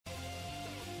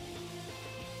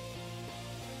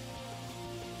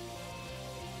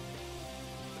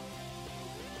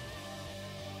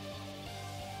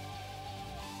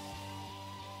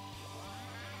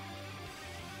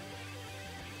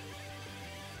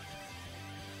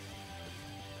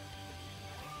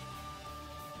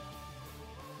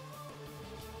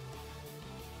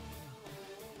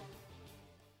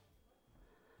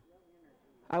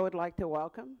I would like to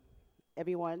welcome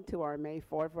everyone to our May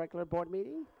 4th regular board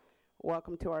meeting.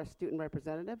 Welcome to our student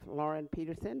representative, Lauren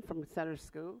Peterson from Center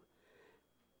School.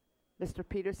 Mr.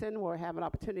 Peterson will have an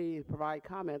opportunity to provide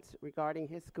comments regarding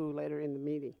his school later in the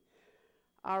meeting.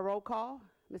 Our roll call,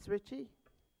 Ms. Ritchie.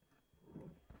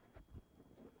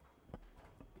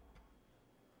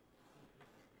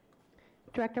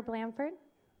 Director Blanford.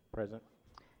 Present.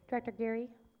 Director Geary.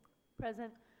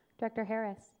 Present. Director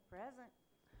Harris. Present.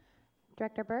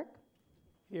 Director Burke.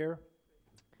 Here.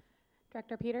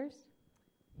 Director Peters.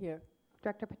 Here.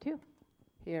 Director Patu.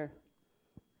 Here.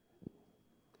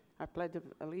 Our Pledge of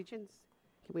Allegiance.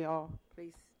 Can we all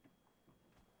please?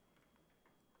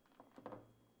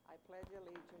 I pledge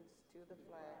allegiance to the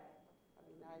flag of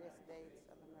the United States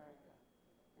of America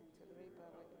and to the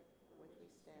republic for which we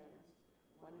stand,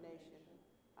 one nation,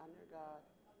 under God,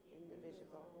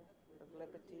 indivisible, with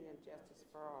liberty and justice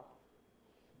for all.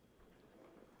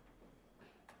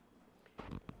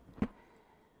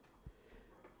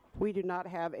 We do not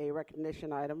have a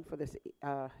recognition item for this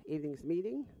evening's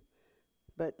meeting,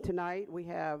 but tonight we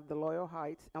have the Loyal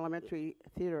Heights Elementary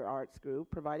Theater Arts Group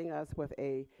providing us with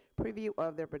a preview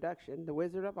of their production, The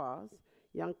Wizard of Oz,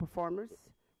 Young Performers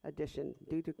Edition.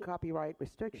 Due to copyright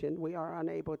restriction, we are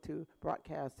unable to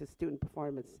broadcast the student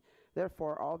performance.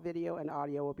 Therefore, all video and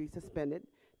audio will be suspended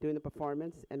during the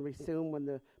performance and resume when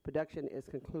the production is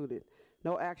concluded.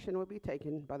 No action will be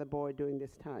taken by the board during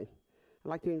this time. I'd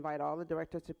like to invite all the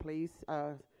directors to please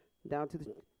down to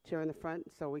the chair in the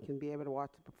front so we can be able to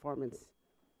watch the performance.